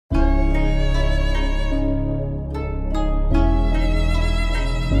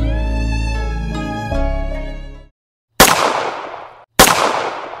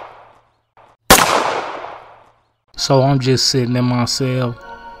So I'm just sitting in my cell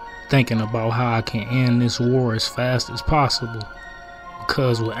thinking about how I can end this war as fast as possible.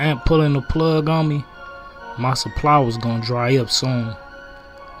 Because with Ant pulling the plug on me, my supply was gonna dry up soon.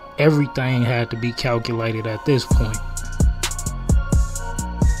 Everything had to be calculated at this point.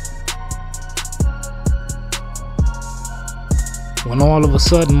 When all of a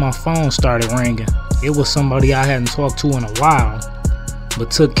sudden my phone started ringing, it was somebody I hadn't talked to in a while, but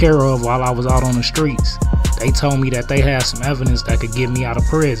took care of while I was out on the streets. They told me that they had some evidence that could get me out of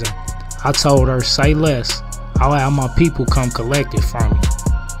prison. I told her, say less, I'll have my people come collect it from me.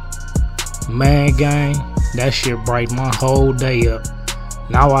 Man gang, that shit brightened my whole day up.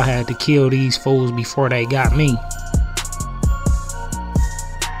 Now I had to kill these fools before they got me.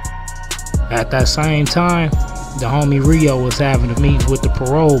 At that same time, the homie Rio was having a meeting with the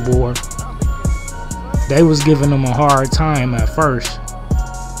parole board. They was giving him a hard time at first.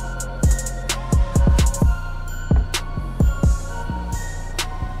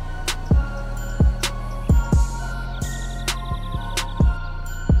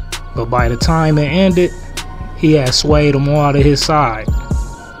 But by the time it ended, he had swayed them all to his side.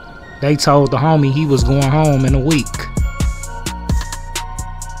 They told the homie he was going home in a week.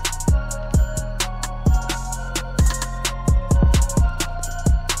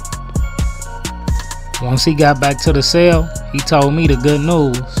 Once he got back to the cell, he told me the good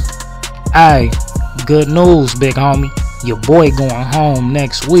news. Hey, good news, big homie. Your boy going home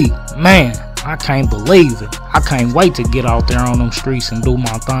next week. Man, I can't believe it. I can't wait to get out there on them streets and do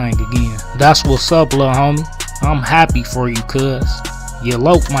my thing again. That's what's up, little homie. I'm happy for you, cuz. Your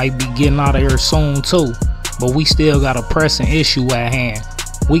loc might be getting out of here soon too, but we still got a pressing issue at hand.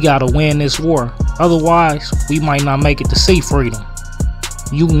 We gotta win this war. Otherwise, we might not make it to see freedom.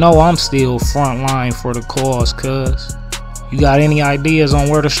 You know I'm still front line for the cause, cuz. You got any ideas on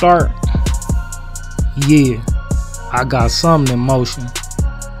where to start? Yeah, I got something in motion,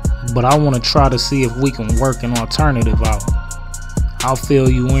 but I want to try to see if we can work an alternative out. I'll fill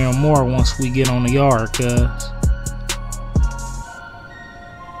you in more once we get on the yard, cuz.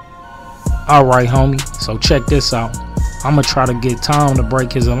 Alright homie, so check this out. I'ma try to get Tom to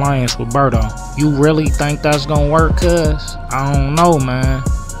break his alliance with Berto. You really think that's gonna work, cuz? I don't know, man.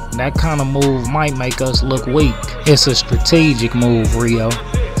 That kind of move might make us look weak. It's a strategic move, Rio,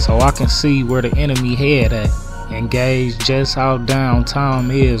 so I can see where the enemy head at and gauge just how down Tom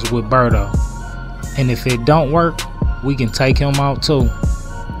is with Berto. And if it don't work, we can take him out too.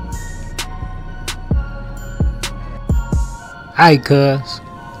 Hey cuz,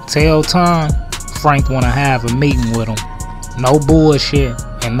 tell Tom Frank wanna have a meeting with him. No bullshit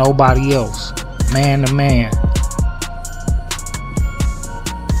and nobody else. Man to man.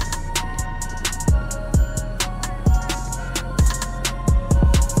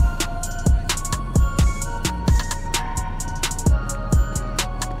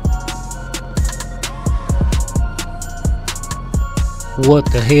 What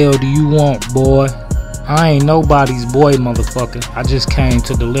the hell do you want, boy? I ain't nobody's boy, motherfucker. I just came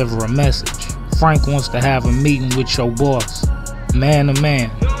to deliver a message. Frank wants to have a meeting with your boss. Man to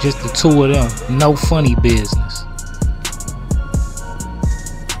man, just the two of them. No funny business.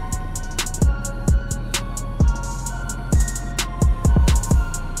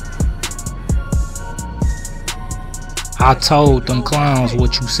 I told them clowns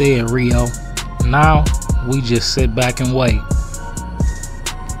what you said, Rio. Now, we just sit back and wait.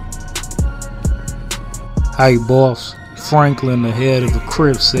 Hey boss, Franklin, the head of the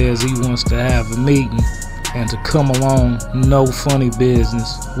Crip, says he wants to have a meeting and to come along. No funny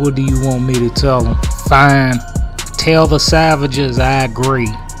business. What do you want me to tell him? Fine. Tell the savages I agree.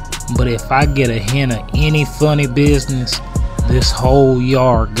 But if I get a hint of any funny business, this whole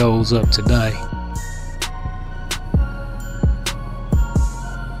yard goes up today.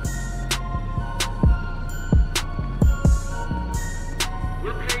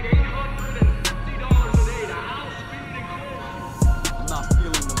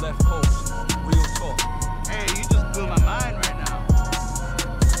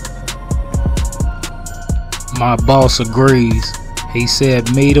 My boss agrees. He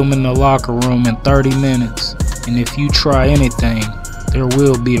said meet him in the locker room in 30 minutes. And if you try anything, there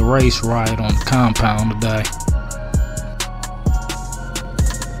will be a race riot on the compound today.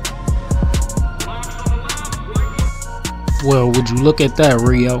 Well, would you look at that,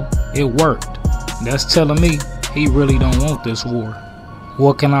 Rio? It worked. That's telling me he really don't want this war.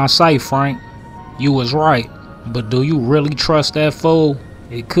 What can I say, Frank? You was right. But do you really trust that fool?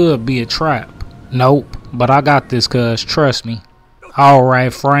 It could be a trap. Nope, but I got this, cuz, trust me.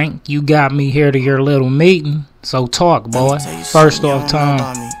 Alright, Frank, you got me here to your little meeting, so talk, boy. First off, Tom,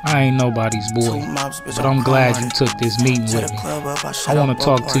 I ain't nobody's boy, but I'm glad you took this meeting with me. I want to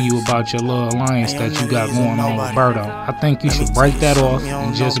talk to you about your little alliance that you got going on with Berto. I think you should break that off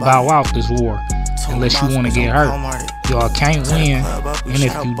and just bow out this war, unless you want to get hurt. Y'all can't win, and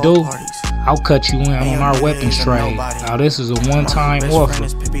if you do, I'll cut you in on our weapons trade. Now this is a one-time offer,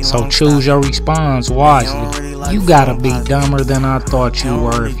 so choose your response wisely. You gotta be dumber than I thought you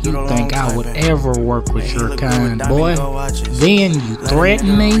were if you think I would ever work with your kind, boy. Then you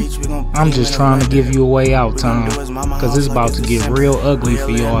threaten me? I'm just trying to give you a way out, Tom, cause it's about to get real ugly for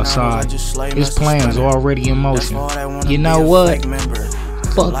your side. His plan's already in motion. You know what?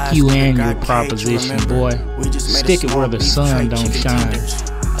 Fuck you and your proposition, boy. Stick it where the sun don't shine.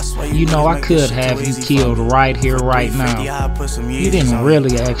 You know, I could have you killed right here, right now. You didn't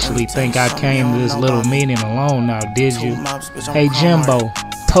really actually think I came to this little meeting alone now, did you? Hey, Jimbo,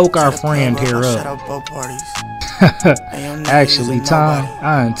 poke our friend here up. Actually, Tom,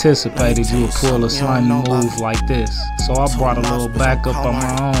 I anticipated you would pull a slimy move like this, so I brought a little backup on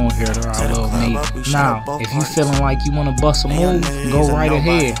my own here to our little meeting. Now, if you feeling like you want to bust a move, go right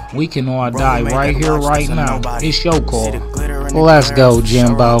ahead. We can all die right here, right now. It's your call. Let's go,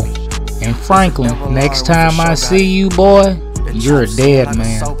 Jimbo. And Franklin, next time I see you, boy, you're a dead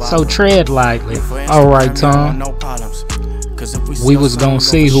man, so tread lightly. Alright, Tom. We was gonna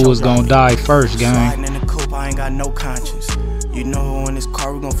see who was gonna die first, gang. I ain't got no conscience. You know who in this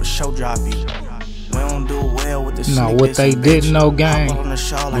car, we gon' for sure drop you. We don't do well with this. Now what they didn't know, gang,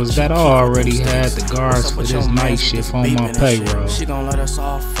 was that I already had the guards for this night shift on my payroll. She gon' let us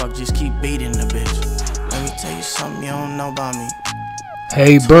all fuck, just keep beating the bitch. Let me tell you something you don't know about me.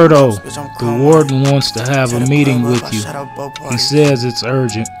 Hey Berto, the warden wants to have a meeting with you. He says it's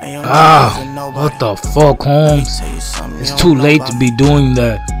urgent. What the fuck, Holmes? It's too late to be doing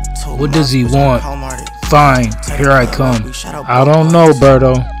that. What does he want? Fine, here I come. I don't know,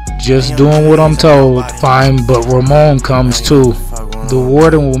 Berto. Just doing what I'm told. Fine, but Ramon comes too. The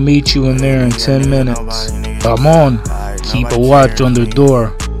warden will meet you in there in 10 minutes. Come on, keep a watch on the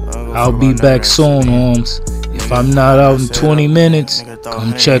door. I'll be back soon, Holmes. If I'm not out in 20 minutes,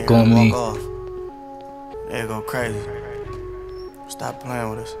 come check on me. There you go, crazy. Stop playing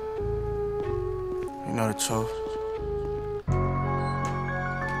with us. You know the truth.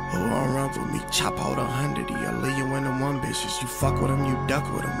 Who don't run with me? Chop out 100 of you. Leave you in the one bitches. You fuck with them, you duck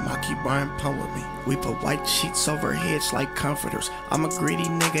with them. I keep buying pump with me. We put white sheets over heads like comforters. I'm a greedy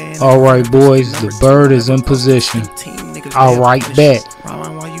nigga. Alright, boys, the bird is in position. Alright, bet.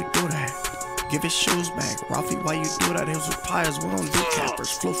 Why you do that? Give his shoes back. Ralphie, why you do that? It was with pliers. We don't do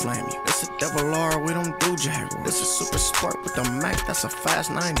cappers. Flu flame you. It's a double R. We don't do Jaguar. This is super sport with the Mac. That's a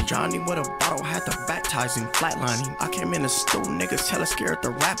fast 90. Johnny with a bottle had to baptize him. Flatlining. I came in the stool. Niggas hella scared to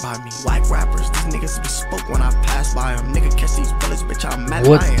rap by me. White rappers. These niggas be spoke when I pass by them. Nigga catch these bullets, bitch. I'm mad.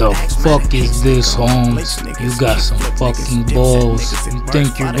 What the fuck is this, Holmes? You got some fucking balls. You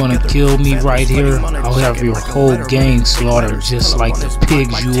think you're gonna kill me right here? I'll have your whole gang slaughtered just like the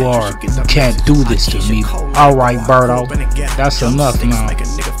pigs you are. You can't do this to me. Alright, Berto, that's enough now.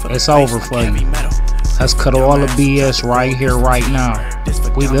 It's over for you. Let's cut all the BS right here, right now.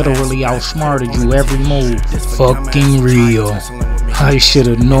 We literally outsmarted you every move. Fucking real. I should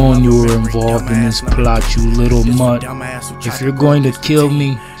have known you were involved in this plot, you little mutt. If you're going to kill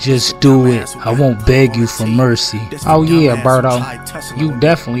me, just do it. I won't beg you for mercy. Oh yeah, Berto, you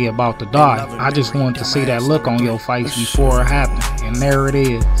definitely about to die. I just wanted to see that look on your face before it happened, and there it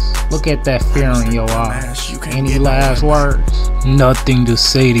is. Look at that fear in your eyes. Any last words? Nothing to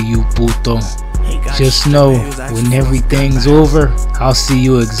say to you, puto. Just know, when everything's over, I'll see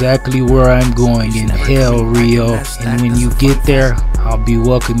you exactly where I'm going in hell, Rio. And when you get there, I'll be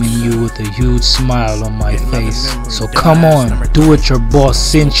welcoming you with a huge smile on my face. So come on, do what your boss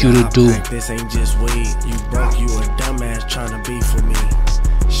sent you to do. This ain't just weed. You broke, you a dumbass trying to be for me.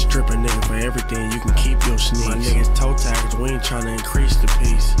 Strip a nigga for everything, you can keep your sneaks. My niggas toe taggers, we ain't trying to increase the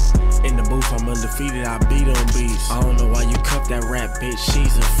piece. In the booth, I'm undefeated, I beat on beats. I don't know why you cuff that rap bitch,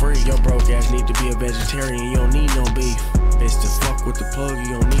 she's a freak. Your broke ass need to be a vegetarian, you don't need no beef. Bitch, to fuck with the plug,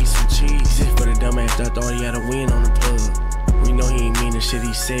 you don't need some cheese. For the dumbass that thought he had a win on the plug. We know he ain't mean the shit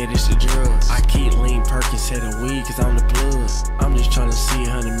he said, it's the drugs. I keep lean Percocet and weed cause I'm the plug. I'm just trying to see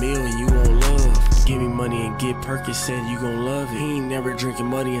 100 million, you won't love. Give me money and get Percocet, you gon' love it. He ain't never drinking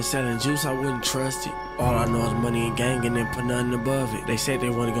money and selling juice, I wouldn't trust it. All I know is money and gang and then put nothing above it. They said they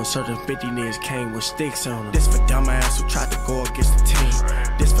wanna go search 50 niggas came with sticks on them. This for dumbass who tried to go against the team.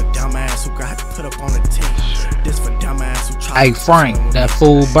 This for dumbass who got to put up on a tee. This for dumbass who try. Hey Frank, that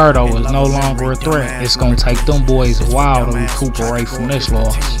fool Berto is no longer a threat. It's gonna take them boys a while to recuperate from this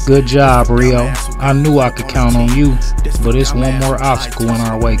loss. Good job, Rio. I knew I could count on you, but it's one more obstacle in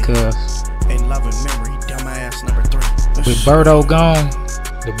our way, cuz. With Berto gone,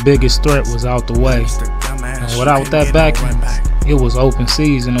 the biggest threat was out the way. And without that backing, it was open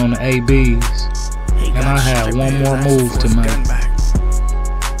season on the ABs. And I had one more move to make.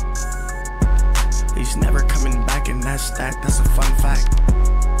 He's never coming back, and that's a fun fact.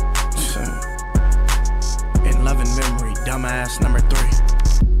 In loving memory, dumbass number 3.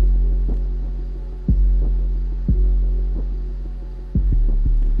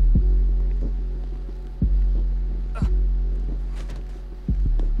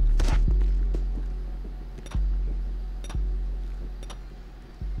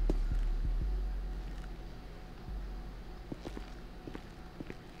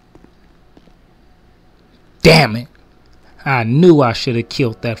 Damn it. I knew I should have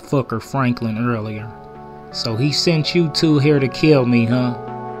killed that fucker Franklin earlier. So he sent you two here to kill me, huh?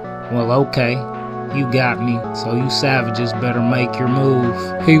 Well, okay. You got me, so you savages better make your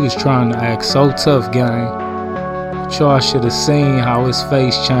move. He was trying to act so tough, gang. But y'all should have seen how his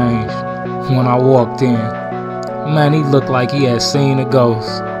face changed when I walked in. Man, he looked like he had seen a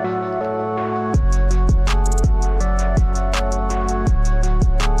ghost.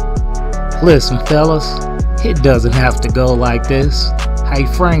 Listen, fellas. It doesn't have to go like this. Hey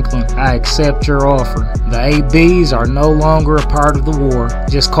Franklin, I accept your offer. The ABs are no longer a part of the war.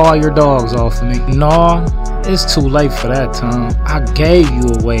 Just call your dogs off of me. No, it's too late for that, Tom. I gave you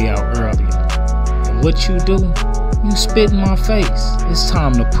a way out earlier. And what you do? You spit in my face. It's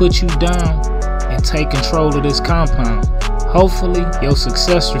time to put you down and take control of this compound. Hopefully, your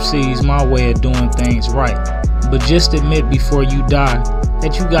successor sees my way of doing things right. But just admit before you die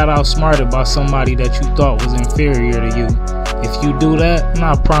that you got outsmarted by somebody that you thought was inferior to you. If you do that, then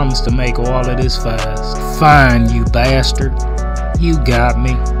I promise to make all of this fast. Fine, you bastard. You got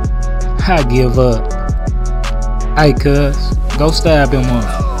me. I give up. Hey, cuz, go stab him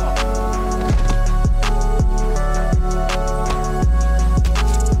up.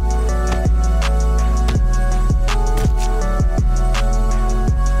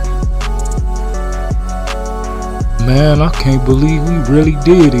 Man, I can't believe we really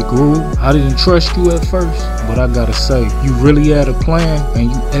did it, Groove. I didn't trust you at first, but I gotta say, you really had a plan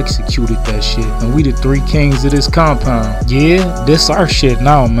and you executed that shit. And we the 3 kings of this compound. Yeah, this our shit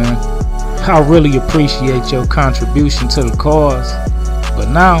now, man. I really appreciate your contribution to the cause. But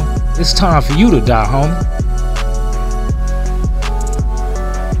now, it's time for you to die, homie.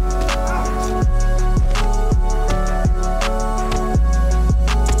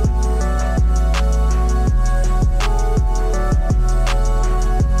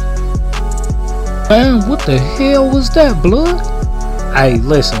 Man, what the hell was that, blood? Hey,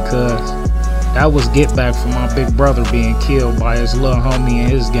 listen, cuz. That was get back for my big brother being killed by his little homie and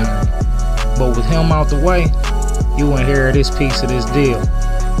his gang. But with him out the way, you inherit this piece of this deal.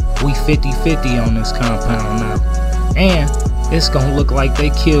 We 50-50 on this compound now. And it's gonna look like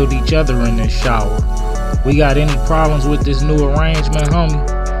they killed each other in this shower. We got any problems with this new arrangement,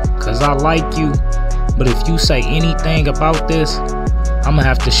 homie? Cause I like you, but if you say anything about this, I'ma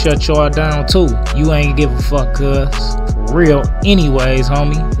have to shut y'all down too. You ain't give a fuck, cuz. For real, anyways,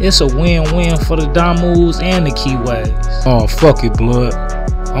 homie. It's a win-win for the Damus and the Keyways. Oh, fuck it, blood.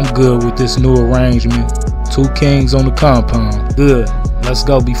 I'm good with this new arrangement. 2 kings on the compound. Good. Let's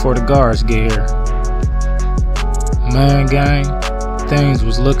go before the guards get here. Man, gang, things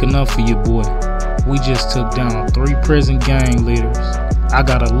was looking up for you, boy. We just took down 3 prison gang leaders. I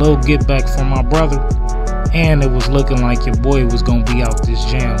got a little get back from my brother. And it was looking like your boy was gonna be out this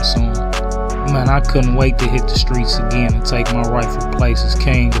jam soon. Man, I couldn't wait to hit the streets again and take my rightful place as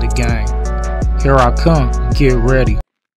king of the gang. Here I come, get ready.